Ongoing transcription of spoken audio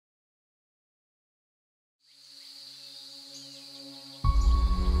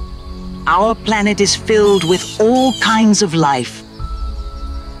Our planet is filled with all kinds of life.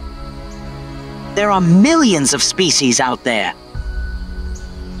 There are millions of species out there.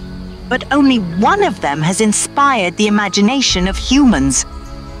 But only one of them has inspired the imagination of humans.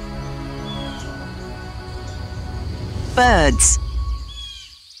 Birds.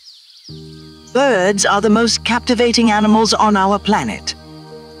 Birds are the most captivating animals on our planet.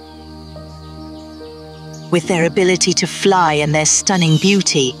 With their ability to fly and their stunning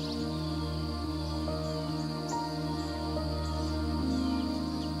beauty,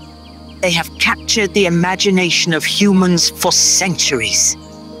 they have captured the imagination of humans for centuries.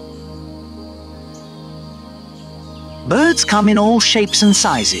 Birds come in all shapes and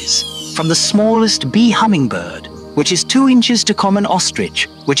sizes, from the smallest bee hummingbird, which is 2 inches, to common ostrich,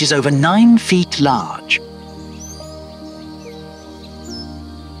 which is over 9 feet large.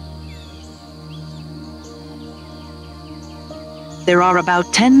 There are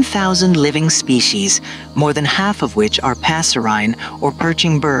about 10,000 living species, more than half of which are passerine or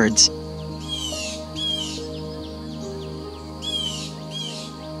perching birds.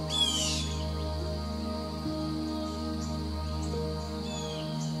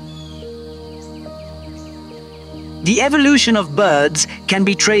 The evolution of birds can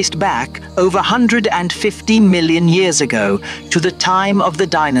be traced back over 150 million years ago to the time of the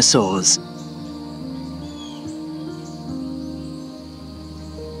dinosaurs.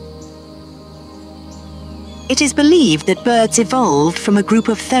 It is believed that birds evolved from a group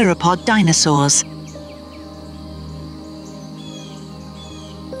of theropod dinosaurs.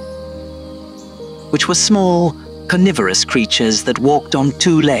 Which were small, carnivorous creatures that walked on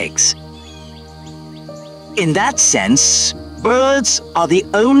 2 legs. In that sense, birds are the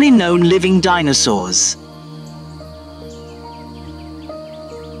only known living dinosaurs.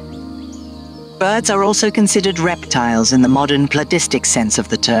 Birds are also considered reptiles in the modern cladistic sense of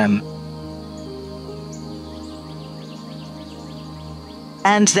the term.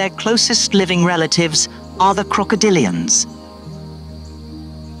 And their closest living relatives are the crocodilians.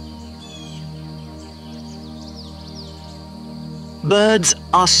 Birds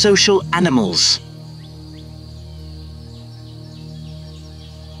are social animals.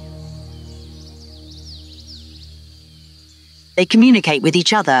 They communicate with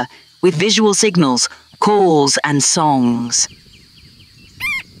each other with visual signals, calls, and songs.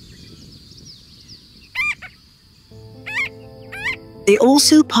 They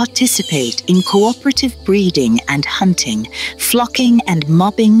also participate in cooperative breeding and hunting, flocking and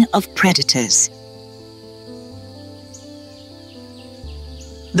mobbing of predators.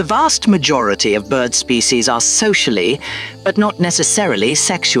 The vast majority of bird species are socially, but not necessarily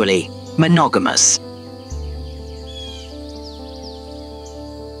sexually, monogamous.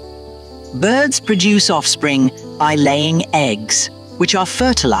 Birds produce offspring by laying eggs, which are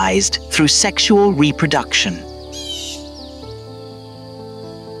fertilized through sexual reproduction.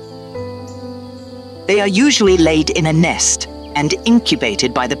 They are usually laid in a nest and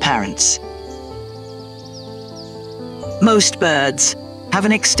incubated by the parents. Most birds have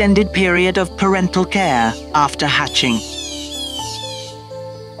an extended period of parental care after hatching.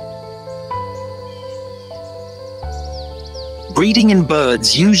 Breeding in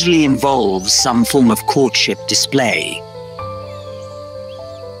birds usually involves some form of courtship display,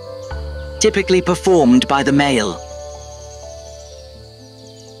 typically performed by the male.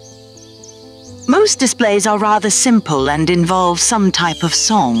 Most displays are rather simple and involve some type of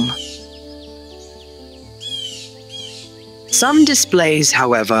song. Some displays,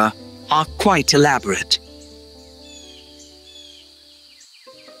 however, are quite elaborate.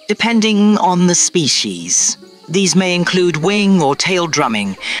 Depending on the species, these may include wing or tail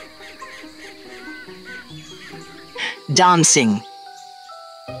drumming, dancing,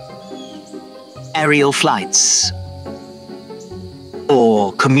 aerial flights,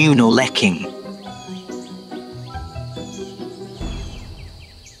 or communal lecking.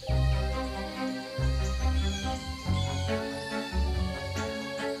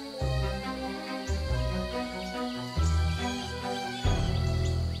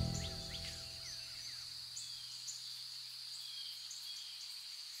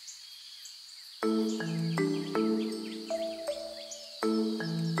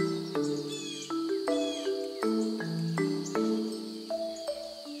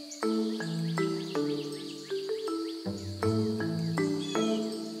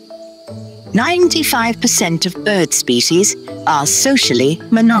 "95% of bird species are socially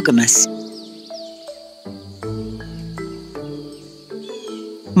monogamous.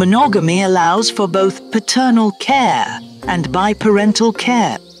 Monogamy allows for both paternal care and biparental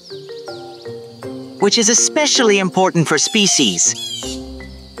care, which is especially important for species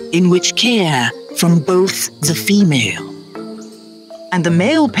in which care from both the female and the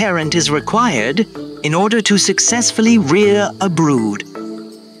male parent is required in order to successfully rear a brood.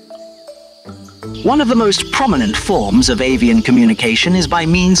 One of the most prominent forms of avian communication is by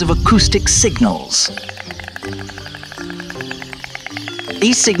means of acoustic signals.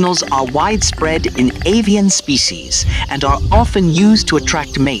 These signals are widespread in avian species and are often used to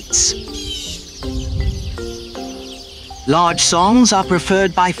attract mates. Large songs are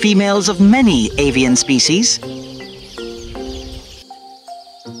preferred by females of many avian species,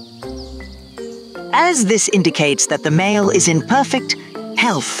 as this indicates that the male is in perfect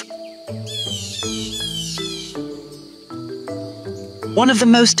health. One of the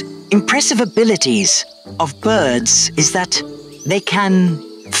most impressive abilities of birds is that they can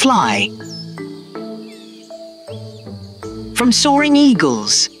fly. From soaring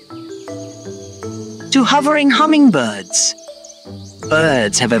eagles to hovering hummingbirds,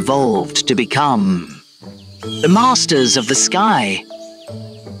 birds have evolved to become the masters of the sky.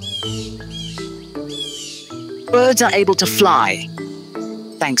 Birds are able to fly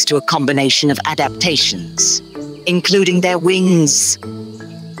thanks to a combination of adaptations, including their wings,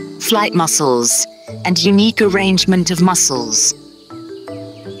 flight muscles, and unique arrangement of muscles.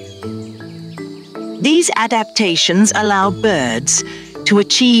 These adaptations allow birds to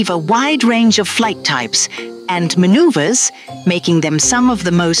achieve a wide range of flight types and maneuvers, making them some of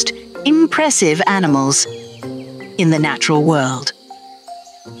the most impressive animals in the natural world.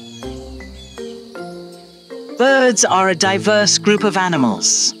 Birds are a diverse group of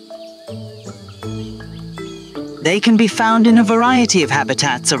animals. They can be found in a variety of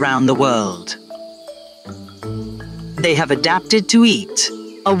habitats around the world. They have adapted to eat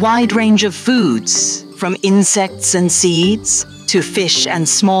a wide range of foods, from insects and seeds to fish and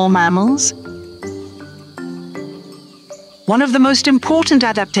small mammals. One of the most important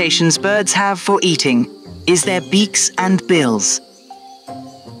adaptations birds have for eating is their beaks and bills.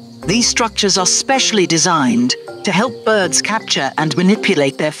 These structures are specially designed to help birds capture and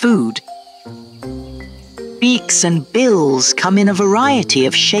manipulate their food. Beaks and bills come in a variety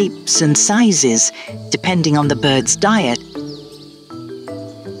of shapes and sizes, depending on the bird's diet.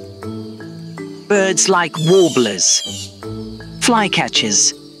 Birds like warblers,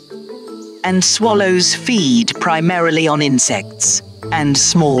 flycatchers, and swallows feed primarily on insects and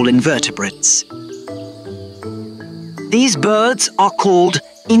small invertebrates. These birds are called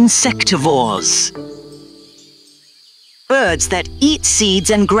insectivores. Birds that eat seeds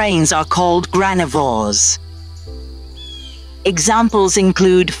and grains are called granivores. Examples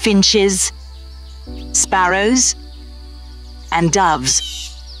include finches, sparrows, and doves.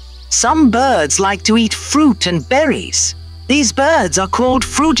 Some birds like to eat fruit and berries. These birds are called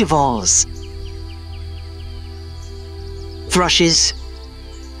frutivores. Thrushes,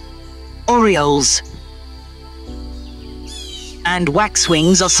 orioles, and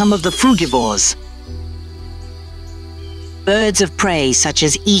waxwings are some of the frugivores. Birds of prey such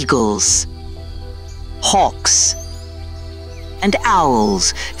as eagles, hawks, and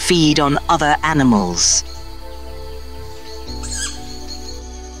owls feed on other animals.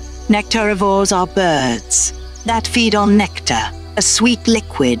 Nectarivores are birds that feed on nectar, a sweet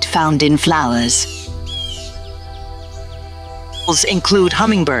liquid found in flowers. Include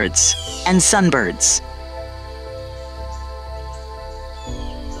hummingbirds and sunbirds.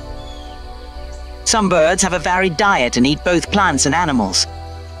 Some birds have a varied diet and eat both plants and animals.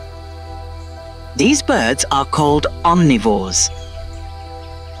 These birds are called omnivores.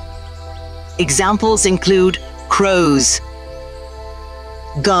 Examples include crows,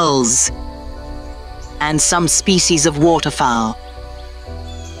 gulls, and some species of waterfowl.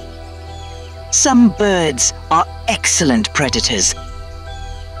 Some birds are excellent predators.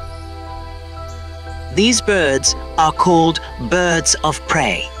 These birds are called birds of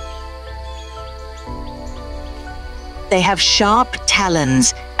prey. They have sharp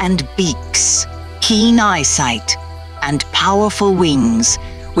talons and beaks, keen eyesight, and powerful wings,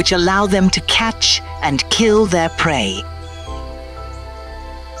 which allow them to catch and kill their prey.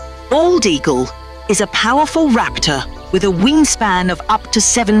 Bald eagle is a powerful raptor with a wingspan of up to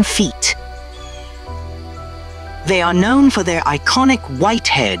 7 feet. They are known for their iconic white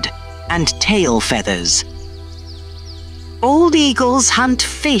head and tail feathers. Bald eagles hunt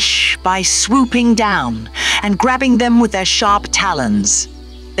fish by swooping down and grabbing them with their sharp talons.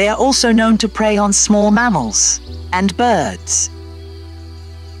 They are also known to prey on small mammals and birds.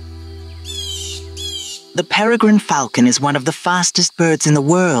 The peregrine falcon is one of the fastest birds in the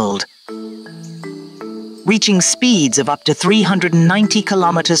world, reaching speeds of up to 390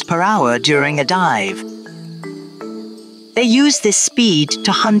 kilometers per hour during a dive. They use this speed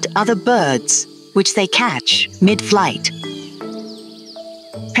to hunt other birds, which they catch mid-flight.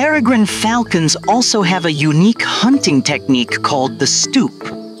 Peregrine falcons also have a unique hunting technique called the stoop,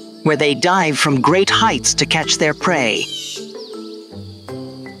 where they dive from great heights to catch their prey.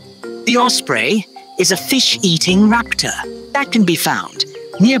 The osprey is a fish-eating raptor that can be found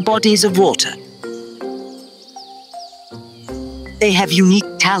near bodies of water. They have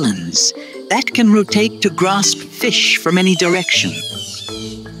unique talons that can rotate to grasp fish from any direction.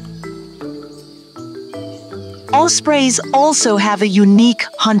 Ospreys also have a unique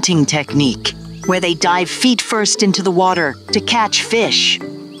hunting technique, where they dive feet first into the water to catch fish.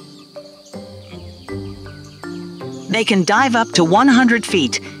 They can dive up to 100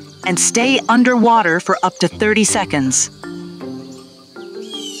 feet and stay underwater for up to 30 seconds.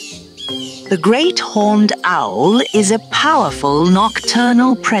 The great horned owl is a powerful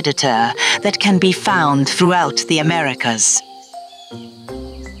nocturnal predator that can be found throughout the Americas.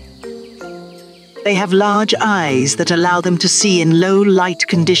 They have large eyes that allow them to see in low light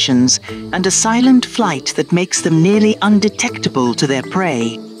conditions and a silent flight that makes them nearly undetectable to their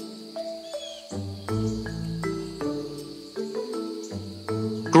prey.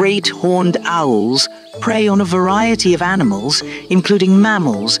 Great horned owls prey on a variety of animals, including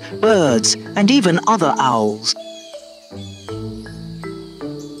mammals, birds, and even other owls.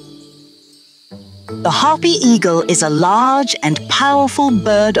 The harpy eagle is a large and powerful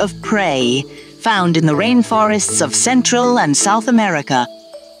bird of prey found in the rainforests of Central and South America.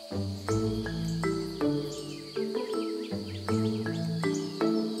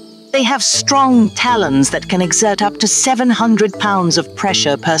 They have strong talons that can exert up to 700 pounds of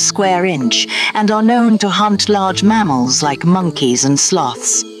pressure per square inch and are known to hunt large mammals like monkeys and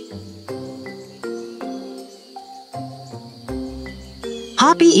sloths.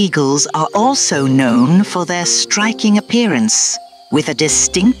 Harpy eagles are also known for their striking appearance, with a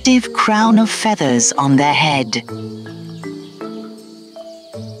distinctive crown of feathers on their head.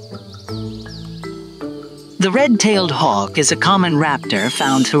 The red-tailed hawk is a common raptor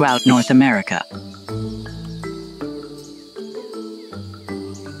found throughout North America.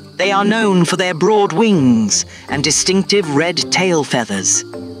 They are known for their broad wings and distinctive red tail feathers.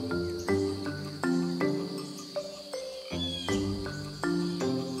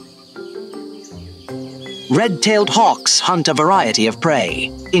 Red-tailed hawks hunt a variety of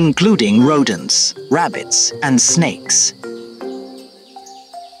prey, including rodents, rabbits, and snakes.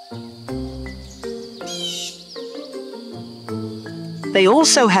 They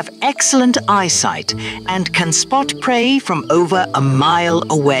also have excellent eyesight and can spot prey from over a mile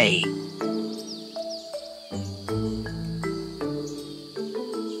away.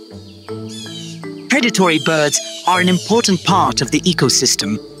 Predatory birds are an important part of the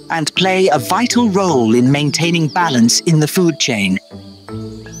ecosystem and play a vital role in maintaining balance in the food chain.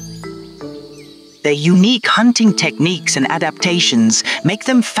 Their unique hunting techniques and adaptations make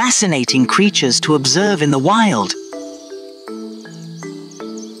them fascinating creatures to observe in the wild.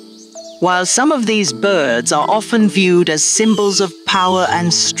 While some of these birds are often viewed as symbols of power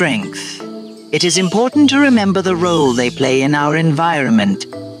and strength, it is important to remember the role they play in our environment.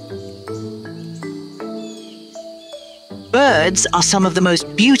 Birds are some of the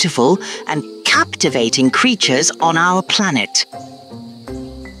most beautiful and captivating creatures on our planet.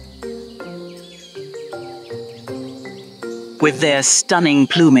 With their stunning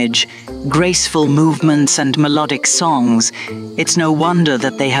plumage, graceful movements, and melodic songs, it's no wonder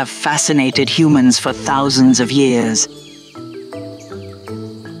that they have fascinated humans for thousands of years.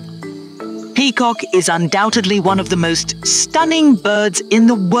 Peacock is undoubtedly one of the most stunning birds in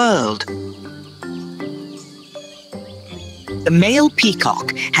the world. The male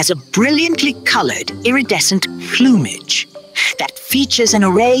peacock has a brilliantly colored, iridescent plumage that features an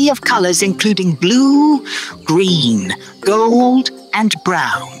array of colors including blue, green, gold, and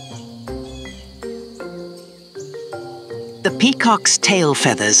brown. The peacock's tail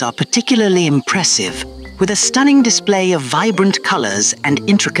feathers are particularly impressive, with a stunning display of vibrant colors and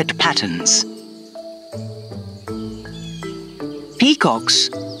intricate patterns. Peacocks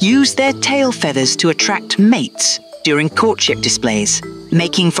use their tail feathers to attract mates during courtship displays,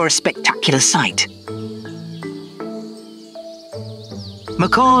 making for a spectacular sight.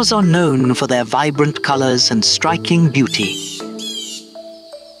 Macaws are known for their vibrant colors and striking beauty.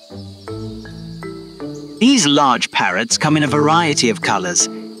 These large parrots come in a variety of colors,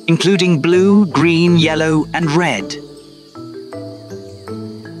 including blue, green, yellow, and red.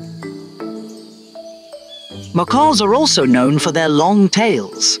 Macaws are also known for their long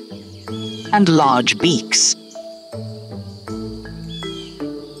tails and large beaks.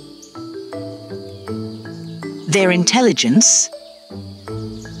 Their intelligence,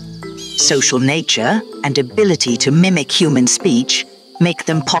 social nature, and ability to mimic human speech make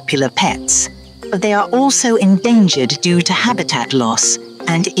them popular pets, but they are also endangered due to habitat loss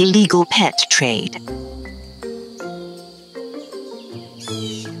and illegal pet trade.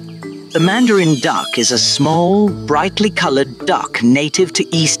 The mandarin duck is a small, brightly colored duck native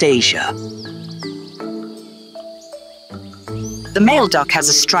to East Asia. The male duck has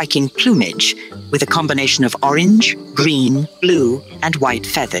a striking plumage with a combination of orange, green, blue, and white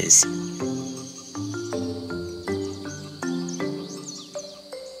feathers.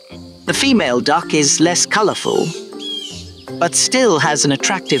 The female duck is less colorful, but still has an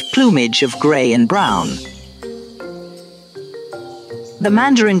attractive plumage of gray and brown. The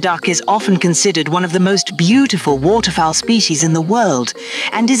mandarin duck is often considered one of the most beautiful waterfowl species in the world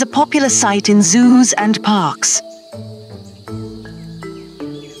and is a popular sight in zoos and parks.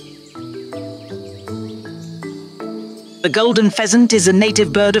 The golden pheasant is a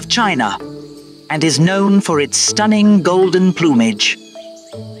native bird of China and is known for its stunning golden plumage.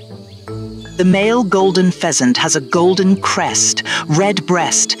 The male golden pheasant has a golden crest, red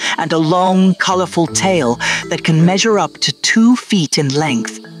breast, and a long, colorful tail that can measure up to 2 feet in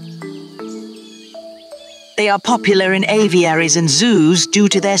length. They are popular in aviaries and zoos due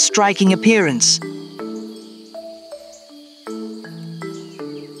to their striking appearance.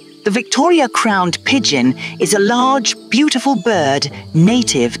 The Victoria crowned pigeon is a large, beautiful bird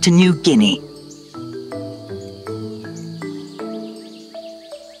native to New Guinea.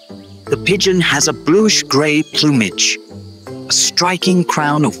 The pigeon has a bluish-gray plumage, a striking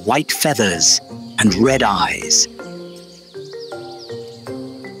crown of white feathers, and red eyes.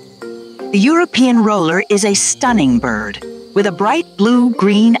 The European roller is a stunning bird with a bright blue,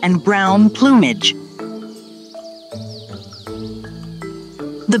 green, and brown plumage.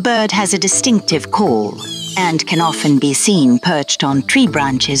 The bird has a distinctive call and can often be seen perched on tree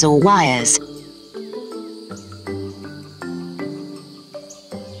branches or wires.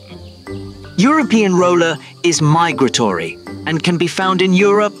 European roller is migratory and can be found in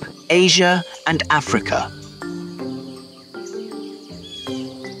Europe, Asia, and Africa.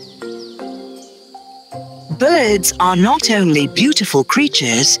 Birds are not only beautiful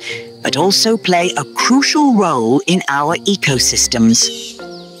creatures, but also play a crucial role in our ecosystems.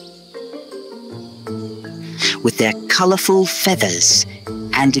 With their colorful feathers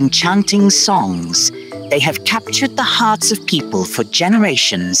and enchanting songs, they have captured the hearts of people for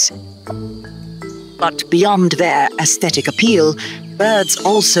generations. But beyond their aesthetic appeal, birds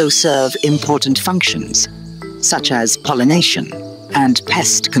also serve important functions, such as pollination and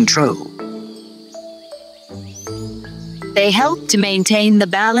pest control. They help to maintain the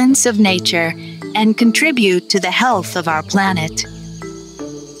balance of nature and contribute to the health of our planet.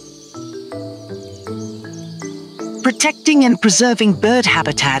 Protecting and preserving bird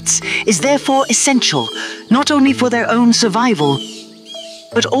habitats is therefore essential, not only for their own survival,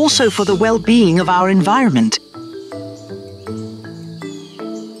 but also for the well-being of our environment.